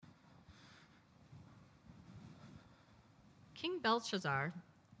King Belshazzar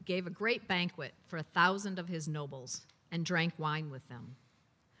gave a great banquet for 1,000 of his nobles and drank wine with them.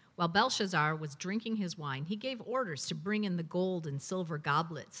 While Belshazzar was drinking his wine, he gave orders to bring in the gold and silver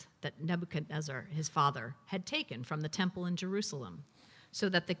goblets that Nebuchadnezzar, his father, had taken from the temple in Jerusalem, so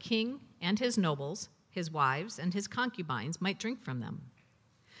that the king and his nobles, his wives, and his concubines might drink from them.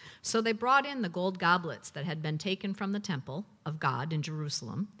 So they brought in the gold goblets that had been taken from the temple of God in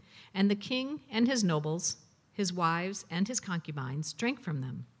Jerusalem, and the king and his nobles, his wives, and his concubines drank from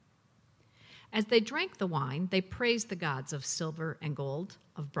them. As they drank the wine, they praised the gods of silver and gold,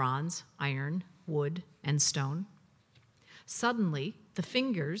 of bronze, iron, wood, and stone. Suddenly, the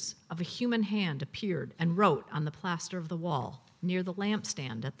fingers of a human hand appeared and wrote on the plaster of the wall near the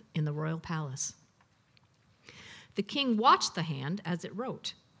lampstand in the royal palace. The king watched the hand as it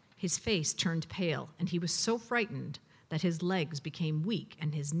wrote. His face turned pale, and he was so frightened that his legs became weak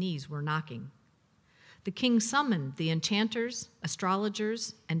and his knees were knocking. The king summoned the enchanters,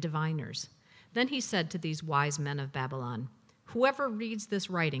 astrologers, and diviners. Then he said to these wise men of Babylon, "Whoever reads this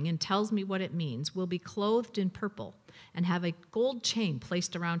writing and tells me what it means will be clothed in purple and have a gold chain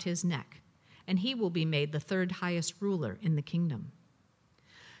placed around his neck, and he will be made the third highest ruler in the kingdom."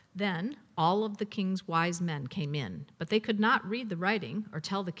 Then all of the king's wise men came in, but they could not read the writing or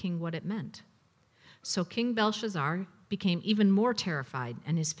tell the king what it meant. So King Belshazzar became even more terrified,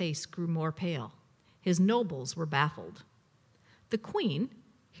 and his face grew more pale. His nobles were baffled. The queen,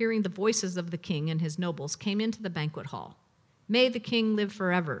 hearing the voices of the king and his nobles, came into the banquet hall. "May the king live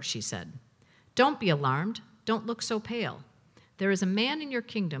forever," she said. "Don't be alarmed. Don't look so pale. There is a man in your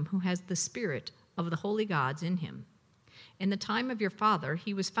kingdom who has the spirit of the holy gods in him. In the time of your father,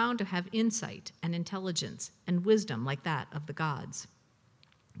 he was found to have insight and intelligence and wisdom like that of the gods.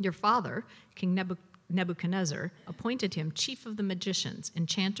 Your father, King Nebuchadnezzar, appointed him chief of the magicians,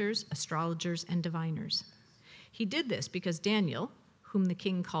 enchanters, astrologers, and diviners. He did this because Daniel, whom the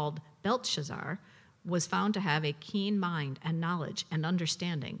king called Belteshazzar, was found to have a keen mind and knowledge and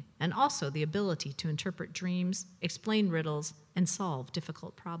understanding, and also the ability to interpret dreams, explain riddles, and solve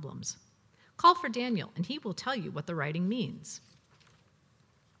difficult problems. Call for Daniel, and he will tell you what the writing means."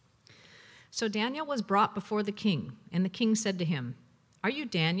 So Daniel was brought before the king, and the king said to him, "Are you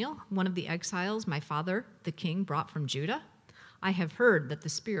Daniel, one of the exiles my father, the king, brought from Judah? I have heard that the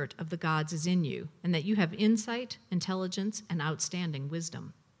spirit of the gods is in you, and that you have insight, intelligence, and outstanding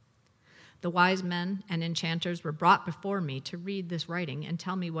wisdom." The wise men and enchanters were brought before me to read this writing and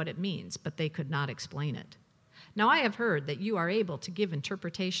tell me what it means, but they could not explain it. Now I have heard that you are able to give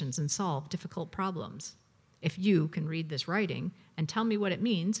interpretations and solve difficult problems. If you can read this writing and tell me what it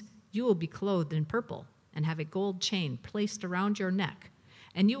means, you will be clothed in purple and have a gold chain placed around your neck,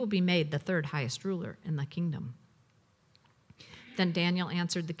 and you will be made the third highest ruler in the kingdom. Then Daniel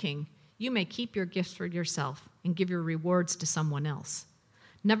answered the king, "You may keep your gifts for yourself and give your rewards to someone else.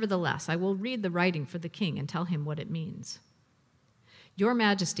 Nevertheless, I will read the writing for the king and tell him what it means. Your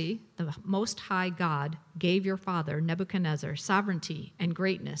Majesty, the Most High God, gave your father Nebuchadnezzar sovereignty and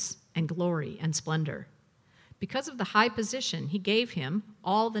greatness and glory and splendor. Because of the high position he gave him,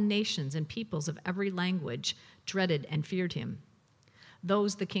 all the nations and peoples of every language dreaded and feared him.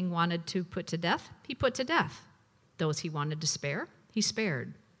 Those the king wanted to put to death, he put to death. Those he wanted to spare, he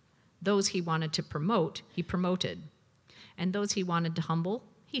spared. Those he wanted to promote, he promoted. And those he wanted to humble,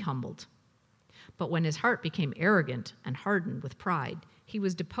 he humbled. But when his heart became arrogant and hardened with pride, he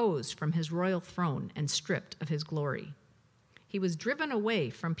was deposed from his royal throne and stripped of his glory. He was driven away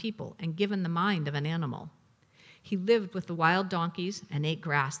from people and given the mind of an animal. He lived with the wild donkeys and ate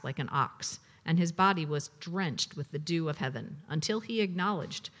grass like an ox, and his body was drenched with the dew of heaven, until he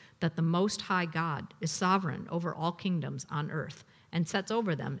acknowledged that the Most High God is sovereign over all kingdoms on earth and sets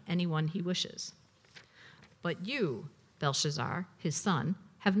over them anyone he wishes. But you, Belshazzar, his son,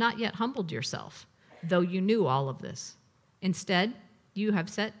 have not yet humbled yourself, though you knew all of this. Instead, you have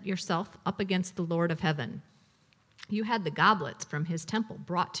set yourself up against the Lord of heaven. You had the goblets from his temple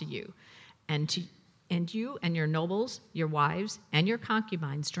brought to you, and you and your nobles, your wives, and your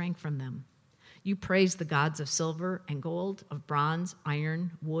concubines drank from them. You praised the gods of silver and gold, of bronze,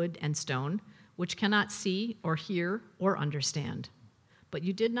 iron, wood, and stone, which cannot see or hear or understand. But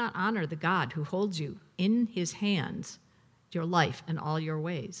you did not honor the God who holds you in his hands, your life and all your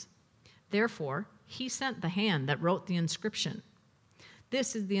ways. Therefore, he sent the hand that wrote the inscription.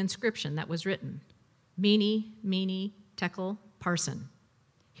 This is the inscription that was written: Mene, Mene, Tekel, Parsin.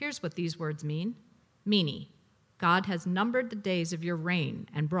 Here's what these words mean. Mene, God has numbered the days of your reign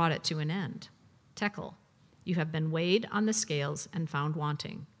and brought it to an end. Tekel, you have been weighed on the scales and found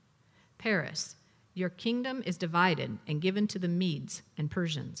wanting. Paris, your kingdom is divided and given to the Medes and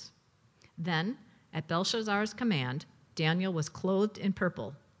Persians. Then, at Belshazzar's command, Daniel was clothed in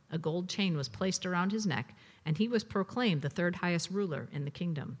purple. A gold chain was placed around his neck, and he was proclaimed the third highest ruler in the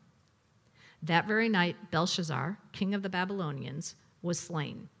kingdom. That very night, Belshazzar, king of the Babylonians, was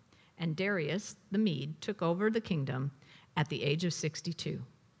slain, and Darius the Mede took over the kingdom at the age of 62.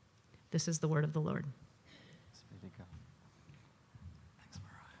 This is the word of the Lord. Thanks,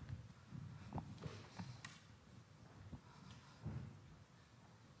 Mariah.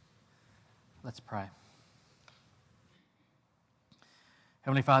 Let's pray.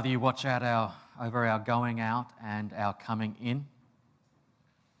 Heavenly Father, you watch out over our going out and our coming in.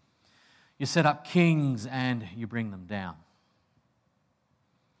 You set up kings and you bring them down.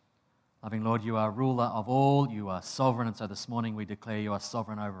 Loving Lord, you are ruler of all, you are sovereign, and so this morning we declare you are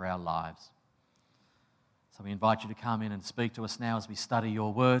sovereign over our lives. So we invite you to come in and speak to us now as we study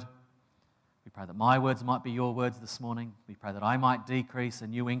your word. We pray that my words might be your words this morning. We pray that I might decrease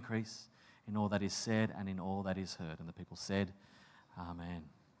and you increase in all that is said and in all that is heard. And the people said, Amen.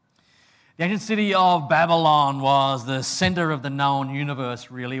 The ancient city of Babylon was the center of the known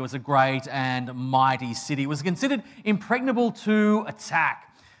universe, really. It was a great and mighty city. It was considered impregnable to attack.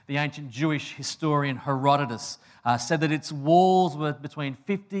 The ancient Jewish historian Herodotus said that its walls were between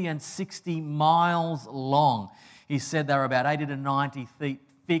 50 and 60 miles long. He said they were about 80 to 90 feet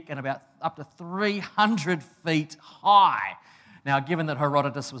thick and about up to 300 feet high. Now, given that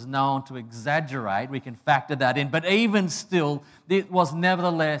Herodotus was known to exaggerate, we can factor that in. But even still, it was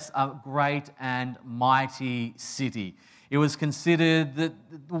nevertheless a great and mighty city. It was considered that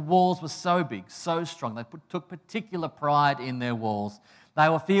the walls were so big, so strong. They took particular pride in their walls. They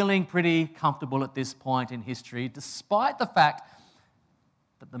were feeling pretty comfortable at this point in history, despite the fact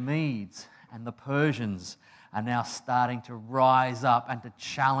that the Medes and the Persians are now starting to rise up and to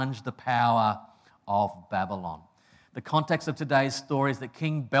challenge the power of Babylon. The context of today's story is that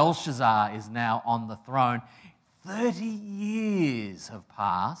King Belshazzar is now on the throne. 30 years have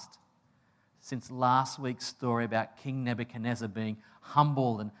passed since last week's story about King Nebuchadnezzar being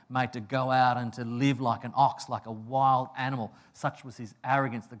humbled and made to go out and to live like an ox, like a wild animal. Such was his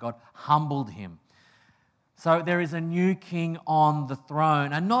arrogance that God humbled him. So there is a new king on the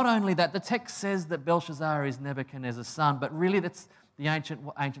throne. And not only that, the text says that Belshazzar is Nebuchadnezzar's son, but really that's the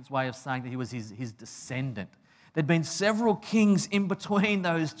ancient's way of saying that he was his descendant. There'd been several kings in between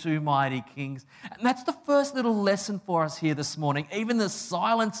those two mighty kings. And that's the first little lesson for us here this morning. Even the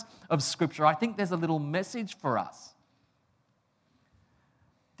silence of Scripture, I think there's a little message for us.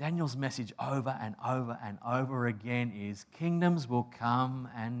 Daniel's message over and over and over again is kingdoms will come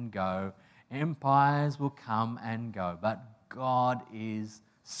and go, empires will come and go, but God is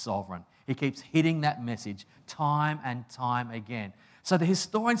sovereign. He keeps hitting that message time and time again. So the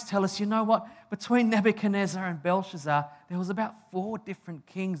historians tell us, you know what? Between Nebuchadnezzar and Belshazzar, there was about 4 different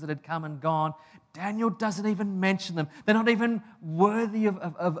kings that had come and gone. Daniel doesn't even mention them. They're not even worthy of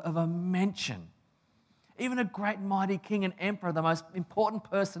a mention. Even a great mighty king and emperor, the most important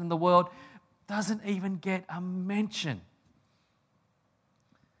person in the world, doesn't even get a mention.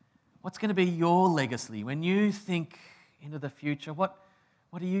 What's going to be your legacy? When you think into the future, what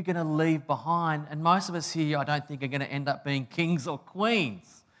are you going to leave behind? And most of us here, I don't think, are going to end up being kings or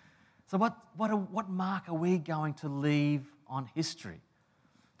queens. So what mark are we going to leave on history?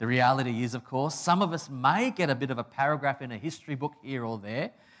 The reality is, of course, some of us may get a bit of a paragraph in a history book here or there,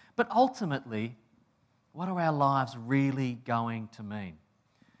 but ultimately, what are our lives really going to mean?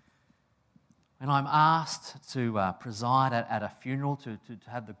 When I'm asked to preside at a funeral, to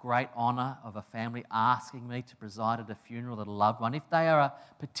have the great honour of a family asking me to preside at a funeral of a loved one, if they are a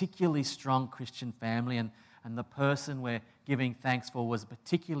particularly strong Christian family and the person we're giving thanks for was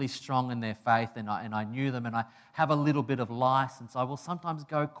particularly strong in their faith and I knew them and I have a little bit of license, I will sometimes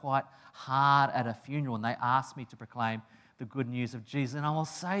go quite hard at a funeral and they ask me to proclaim the good news of Jesus. And I will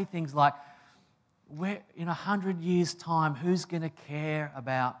say things like, in 100 years' time, who's going to care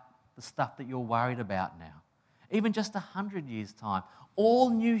about the stuff that you're worried about now? Even just 100 years' time. All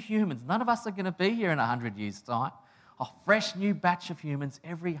new humans. None of us are going to be here in 100 years' time. A fresh new batch of humans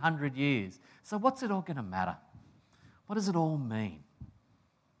every 100 years. So what's it all going to matter? What does it all mean?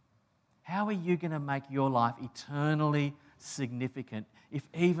 How are you going to make your life eternally significant if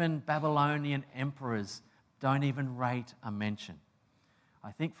even Babylonian emperors don't even rate a mention?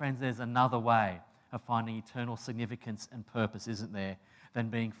 I think, friends, there's another way of finding eternal significance and purpose, isn't there, than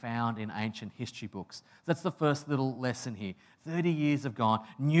being found in ancient history books. That's the first little lesson here. 30 years have gone.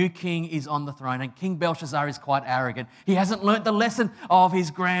 New king is on the throne, and King Belshazzar is quite arrogant. He hasn't learnt the lesson of his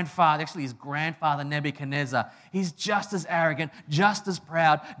grandfather, actually his grandfather Nebuchadnezzar. He's just as arrogant, just as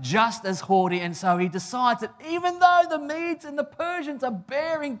proud, just as haughty, and so he decides that even though the Medes and the Persians are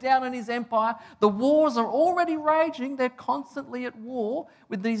bearing down on his empire, the wars are already raging. They're constantly at war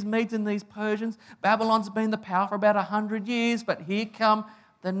with these Medes and these Persians. Babylon's been the power for about 100 years, but here come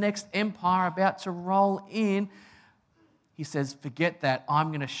the next empire about to roll in. He says, forget that, I'm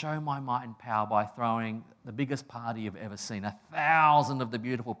going to show my might and power by throwing the biggest party you've ever seen. 1,000 of the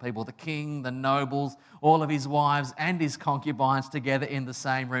beautiful people, the king, the nobles, all of his wives and his concubines together in the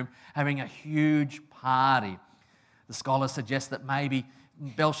same room, having a huge party. The scholars suggest that maybe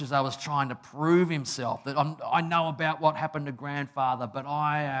Belshazzar was trying to prove himself, that I know about what happened to grandfather, but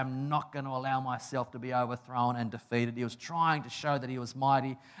I am not going to allow myself to be overthrown and defeated. He was trying to show that he was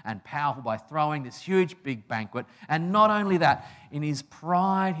mighty and powerful by throwing this huge big banquet. And not only that, in his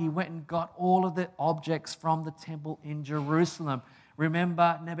pride, he went and got all of the objects from the temple in Jerusalem.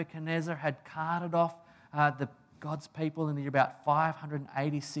 Remember, Nebuchadnezzar had carted off God's people in the year about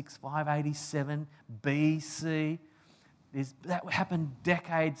 586, 587 BC. That happened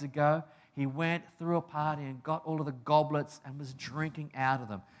decades ago. He went through a party and got all of the goblets and was drinking out of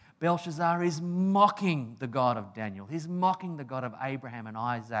them. Belshazzar is mocking the God of Daniel. He's mocking the God of Abraham and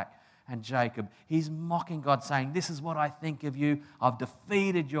Isaac and Jacob. He's mocking God, saying, this is what I think of you. I've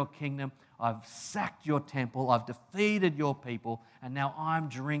defeated your kingdom. I've sacked your temple. I've defeated your people. And now I'm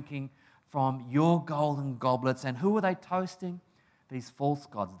drinking from your golden goblets. And who are they toasting? These false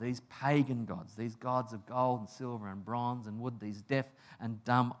gods, these pagan gods, these gods of gold and silver and bronze and wood, these deaf and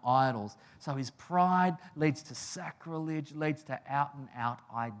dumb idols. So his pride leads to sacrilege, leads to out and out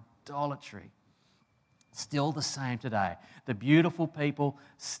idolatry. Still the same today. The beautiful people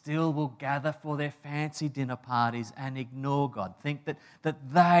still will gather for their fancy dinner parties and ignore God. Think that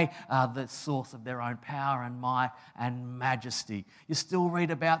they are the source of their own power and might and majesty. You still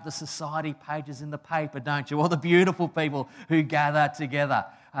read about the society pages in the paper, don't you? All the beautiful people who gather together.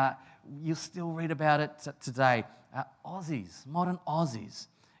 You still read about it today. Aussies, modern Aussies,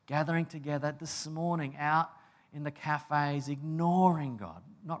 gathering together this morning out in the cafes, ignoring God,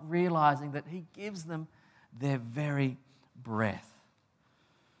 not realizing that He gives them their very breath.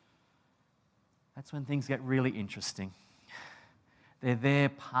 That's when things get really interesting. They're there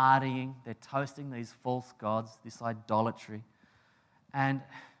partying, they're toasting these false gods, this idolatry, and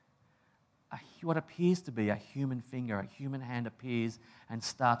what appears to be a human finger, a human hand appears and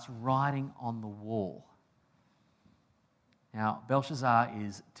starts writing on the wall. Now, Belshazzar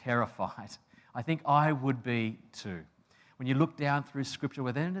is terrified. I think I would be too. When you look down through Scripture,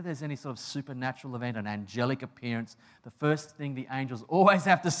 whenever there's any sort of supernatural event, an angelic appearance, the first thing the angels always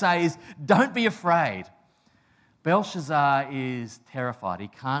have to say is, don't be afraid. Belshazzar is terrified. He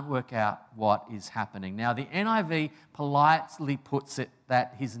can't work out what is happening. Now, the NIV politely puts it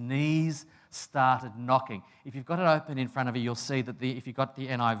that his knees started knocking. If you've got it open in front of you, you'll see that if you've got the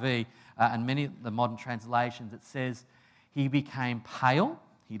NIV and many of the modern translations, it says he became pale,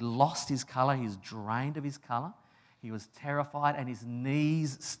 he lost his colour, he was drained of his colour. He was terrified and his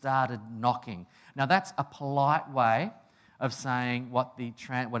knees started knocking. Now that's a polite way of saying what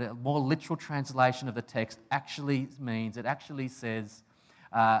a more literal translation of the text actually means. It actually says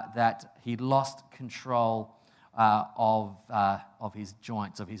that he lost control of his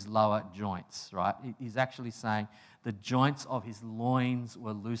joints, of his lower joints, right? He's actually saying the joints of his loins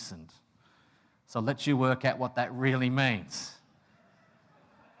were loosened. So let you work out what that really means.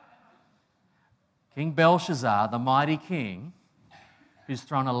 King Belshazzar, the mighty king, who's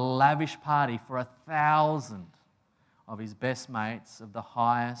thrown a lavish party for 1,000 of his best mates, of the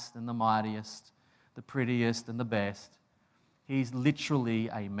highest and the mightiest, the prettiest and the best, he's literally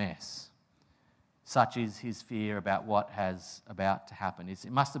a mess. Such is his fear about what has about to happen. It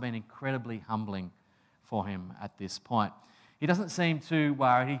must have been incredibly humbling for him at this point. He doesn't seem too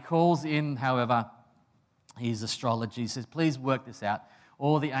worried. He calls in, however, his astrology. He says, please work this out.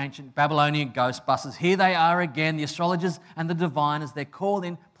 All the ancient Babylonian ghostbusters, here they are again, the astrologers and the diviners. They're called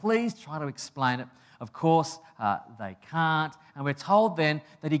in. Please try to explain it. Of course, they can't. And we're told then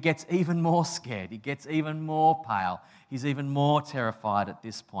that he gets even more scared. He gets even more pale. He's even more terrified at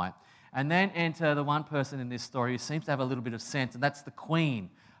this point. And then enter the one person in this story who seems to have a little bit of sense, and that's the queen.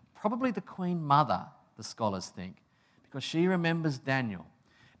 Probably the queen mother, the scholars think, because she remembers Daniel.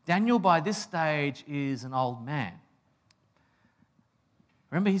 Daniel, by this stage, is an old man.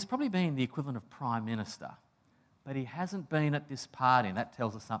 Remember, he's probably been the equivalent of prime minister, but he hasn't been at this party, and that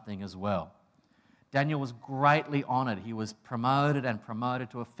tells us something as well. Daniel was greatly honoured. He was promoted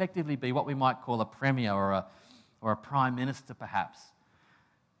to effectively be what we might call a premier or or a prime minister perhaps,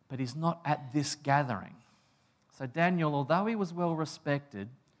 but he's not at this gathering. So Daniel, although he was well respected,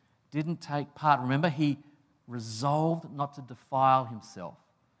 didn't take part. Remember, he resolved not to defile himself.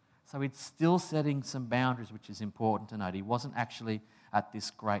 So he's still setting some boundaries, which is important to note. He wasn't actually at this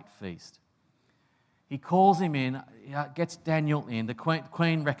great feast. He calls him in, gets Daniel in. The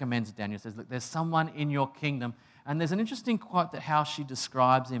queen recommends Daniel, says, look, there's someone in your kingdom. And there's an interesting quote that how she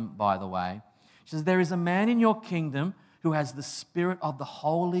describes him, by the way. She says, there is a man in your kingdom who has the spirit of the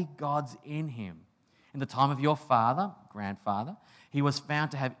holy gods in him. In the time of your father, grandfather, he was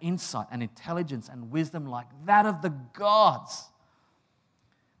found to have insight and intelligence and wisdom like that of the gods.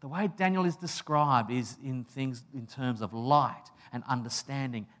 The way Daniel is described is in terms of light and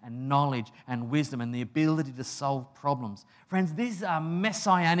understanding and knowledge and wisdom and the ability to solve problems. Friends, these are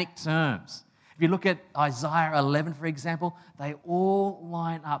messianic terms. If you look at Isaiah 11, for example, they all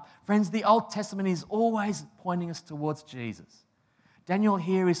line up. Friends, the Old Testament is always pointing us towards Jesus. Daniel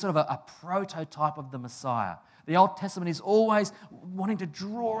here is sort of a prototype of the Messiah. The Old Testament is always wanting to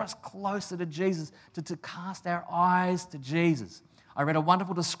draw us closer to Jesus, to cast our eyes to Jesus. I read a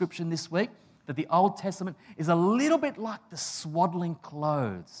wonderful description this week that the Old Testament is a little bit like the swaddling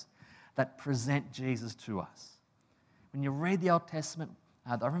clothes that present Jesus to us. When you read the Old Testament,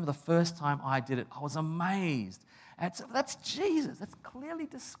 I remember the first time I did it, I was amazed. That's Jesus. That's clearly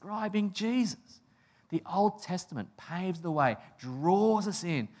describing Jesus. The Old Testament paves the way, draws us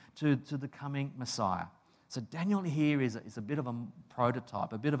in to the coming Messiah. So Daniel here is a bit of a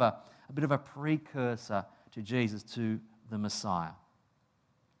prototype, a bit of a precursor to Jesus, to the Messiah.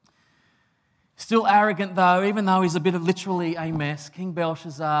 Still arrogant though, even though he's a bit of literally a mess, King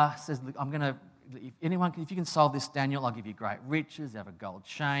Belshazzar says, look, if you can solve this, Daniel, I'll give you great riches, you have a gold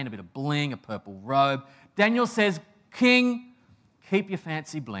chain, a bit of bling, a purple robe. Daniel says, King, keep your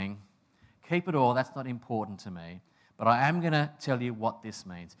fancy bling. Keep it all, that's not important to me. But I am going to tell you what this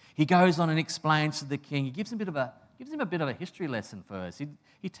means. He goes on and explains to the king. He gives him a bit of a history lesson first.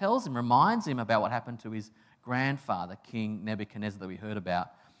 He tells him, reminds him about what happened to his grandfather, King Nebuchadnezzar, that we heard about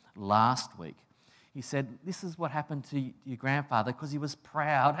last week. He said, this is what happened to your grandfather because he was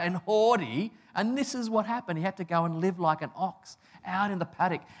proud and haughty, and this is what happened. He had to go and live like an ox, out in the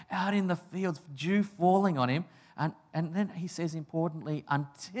paddock, out in the fields, dew falling on him. And then he says, importantly,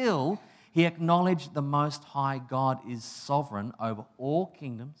 until he acknowledged the Most High God is sovereign over all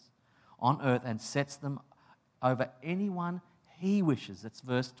kingdoms on earth and sets them over anyone he wishes. That's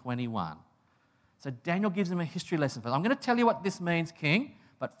verse 21. So Daniel gives him a history lesson first. I'm going to tell you what this means, King,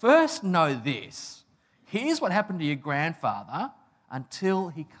 but first know this. Here's what happened to your grandfather until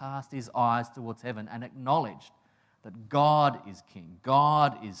he cast his eyes towards heaven and acknowledged that God is king,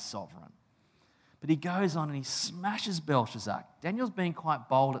 God is sovereign. But he goes on and he smashes Belshazzar. Daniel's being quite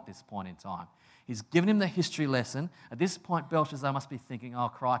bold at this point in time. He's given him the history lesson. At this point, Belshazzar must be thinking, oh,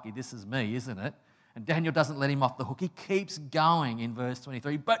 crikey, this is me, isn't it? And Daniel doesn't let him off the hook. He keeps going in verse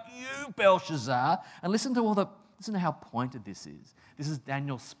 23. But you, Belshazzar, and listen to how pointed this is. This is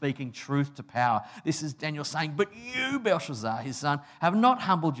Daniel speaking truth to power. This is Daniel saying, but you, Belshazzar, his son, have not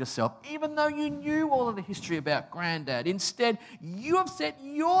humbled yourself, even though you knew all of the history about Granddad. Instead, you have set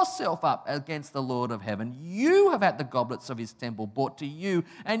yourself up against the Lord of heaven. You have had the goblets of his temple brought to you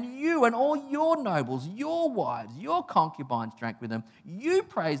and all your nobles, your wives, your concubines drank with them. You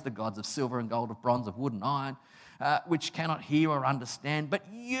praise the gods of silver and gold, of bronze, of wood and iron, which cannot hear or understand. But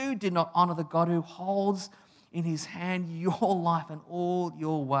you did not honor the God who holds in his hand your life and all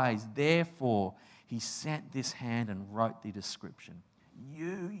your ways. Therefore, he sent this hand and wrote the description.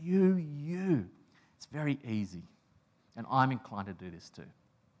 You. It's very easy, and I'm inclined to do this too.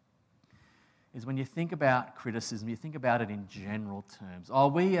 Is when you think about criticism, you think about it in general terms. Oh,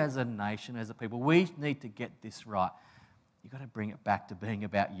 we as a nation, as a people, we need to get this right. You've got to bring it back to being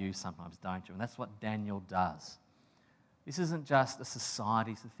about you sometimes, don't you? And that's what Daniel does. This isn't just a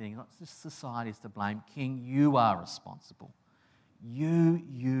society's thing, not just society's to blame. King, you are responsible. You.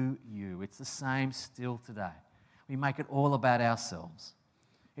 It's the same still today. We make it all about ourselves.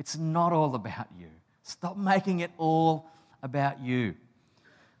 It's not all about you. Stop making it all about you.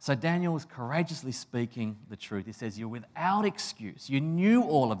 So Daniel was courageously speaking the truth. He says, you're without excuse. You knew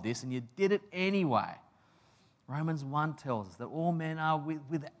all of this and you did it anyway. Romans 1 tells us that all men are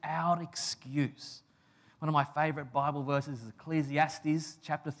without excuse. One of my favorite Bible verses is Ecclesiastes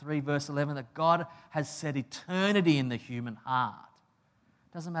chapter 3, verse 11, that God has set eternity in the human heart.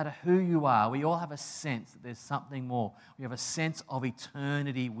 It doesn't matter who you are, we all have a sense that there's something more. We have a sense of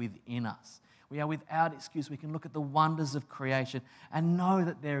eternity within us. We are without excuse. We can look at the wonders of creation and know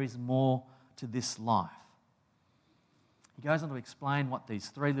that there is more to this life. He goes on to explain what these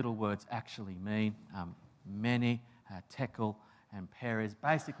three little words actually mean. many tekel and Perez,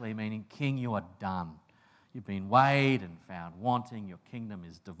 basically meaning, King, you are done. You've been weighed and found wanting. Your kingdom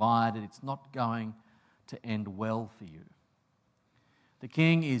is divided. It's not going to end well for you. The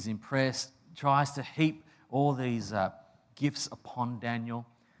king is impressed, tries to heap all these gifts upon Daniel,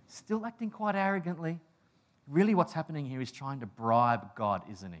 still acting quite arrogantly. Really what's happening here is trying to bribe God,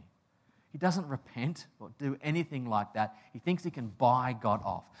 isn't he? He doesn't repent or do anything like that. He thinks he can buy God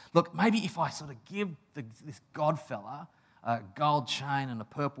off. Look, maybe if I sort of give this God fella a gold chain and a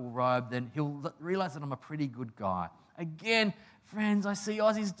purple robe, then he'll realize that I'm a pretty good guy. Again, friends, I see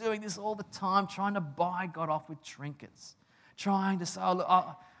Aussies doing this all the time, trying to buy God off with trinkets. Trying to say,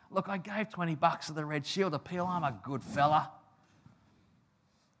 oh, look, I gave $20 to the Red Shield Appeal, I'm a good fella.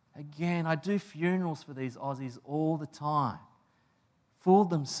 Again, I do funerals for these Aussies all the time.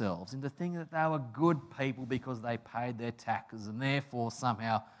 Fooled themselves into thinking that they were good people because they paid their taxes and therefore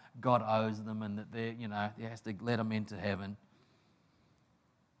somehow God owes them and that he has to let them into heaven.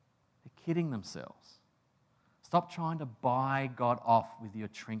 They're kidding themselves. Stop trying to buy God off with your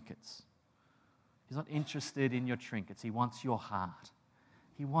trinkets. He's not interested in your trinkets. He wants your heart.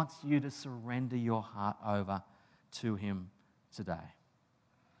 He wants you to surrender your heart over to him today.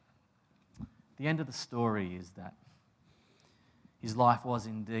 The end of the story is that his life was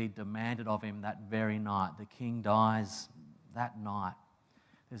indeed demanded of him that very night. The king dies that night.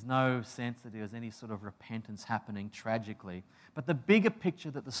 There's no sense that there was any sort of repentance happening tragically. But the bigger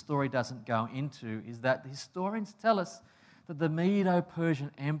picture that the story doesn't go into is that the historians tell us that the Medo-Persian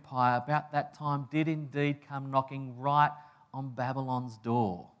Empire about that time did indeed come knocking right on Babylon's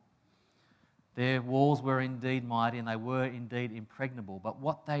door. Their walls were indeed mighty and they were indeed impregnable. But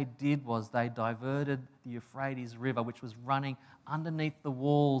what they did was they diverted the Euphrates River, which was running underneath the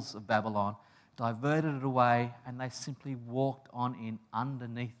walls of Babylon, diverted it away, and they simply walked on in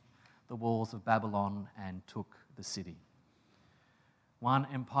underneath the walls of Babylon and took the city. One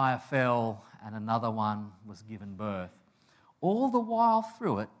empire fell and another one was given birth. All the while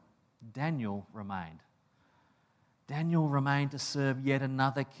through it, Daniel remained. Daniel remained to serve yet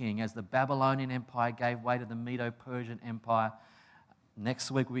another king as the Babylonian Empire gave way to the Medo-Persian Empire.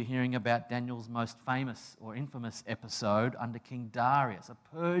 Next week we're hearing about Daniel's most famous or infamous episode under King Darius, a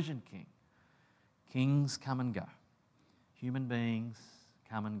Persian king. Kings come and go. Human beings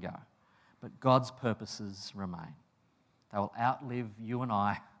come and go. But God's purposes remain. They will outlive you and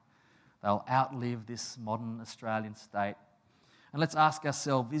I. They'll outlive this modern Australian state. And let's ask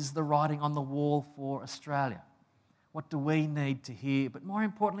ourselves, is the writing on the wall for Australia? What do we need to hear? But more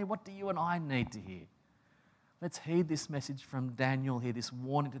importantly, what do you and I need to hear? Let's heed this message from Daniel here, this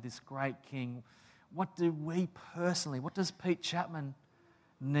warning to this great king. What do we personally, what does Pete Chapman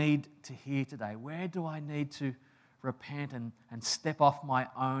need to hear today? Where do I need to repent and step off my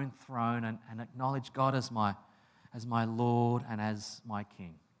own throne and acknowledge God as my Lord and as my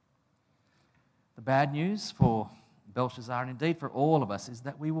King? The bad news for Belshazzar and indeed for all of us is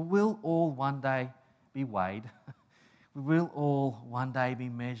that we will all one day be weighed. We will all one day be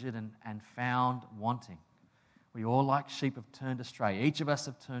measured and found wanting. We all, like sheep, have turned astray. Each of us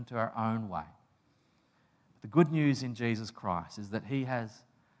have turned to our own way. The good news in Jesus Christ is that he has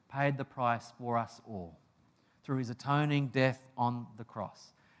paid the price for us all through his atoning death on the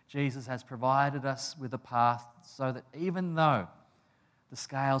cross. Jesus has provided us with a path so that even though the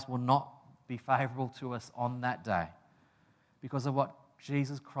scales will not be favourable to us on that day, because of what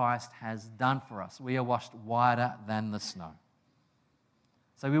Jesus Christ has done for us, we are washed whiter than the snow.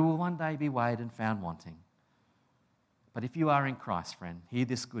 So we will one day be weighed and found wanting. But if you are in Christ, friend, hear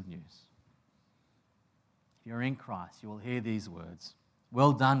this good news. If you're in Christ, you will hear these words.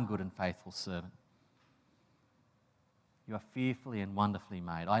 Well done, good and faithful servant. You are fearfully and wonderfully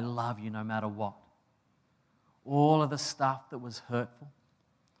made. I love you no matter what. All of the stuff that was hurtful,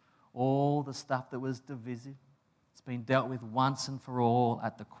 all the stuff that was divisive, it's been dealt with once and for all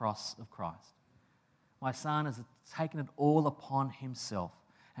at the cross of Christ. My Son has taken it all upon himself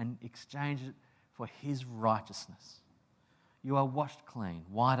and exchanged it for his righteousness. You are washed clean,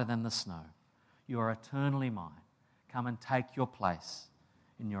 whiter than the snow. You are eternally mine. Come and take your place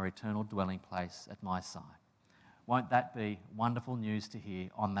in your eternal dwelling place at my side. Won't that be wonderful news to hear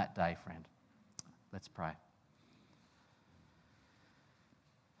on that day, friend? Let's pray.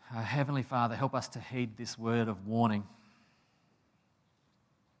 Heavenly Father, help us to heed this word of warning.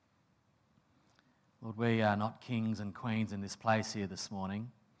 Lord, we are not kings and queens in this place here this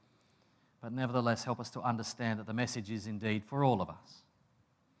morning, but nevertheless help us to understand that the message is indeed for all of us,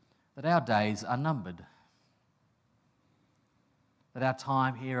 that our days are numbered, that our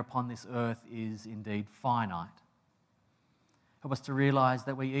time here upon this earth is indeed finite. Help us to realize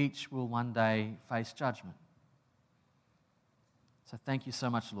that we each will one day face judgment. So thank you so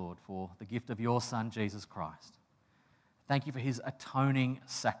much, Lord, for the gift of your Son, Jesus Christ. Thank you for his atoning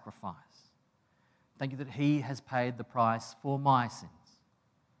sacrifice. Thank you that he has paid the price for my sins.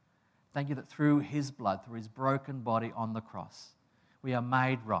 Thank you that through his blood, through his broken body on the cross, we are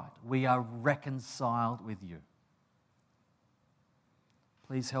made right. We are reconciled with you.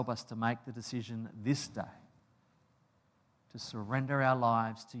 Please help us to make the decision this day to surrender our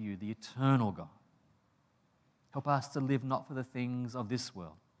lives to you, the eternal God. Help us to live not for the things of this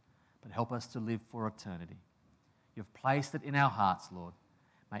world, but help us to live for eternity. You've placed it in our hearts, Lord.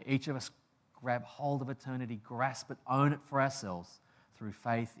 May each of us grab hold of eternity, grasp it, own it for ourselves through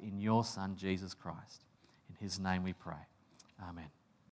faith in your Son, Jesus Christ. In his name we pray. Amen.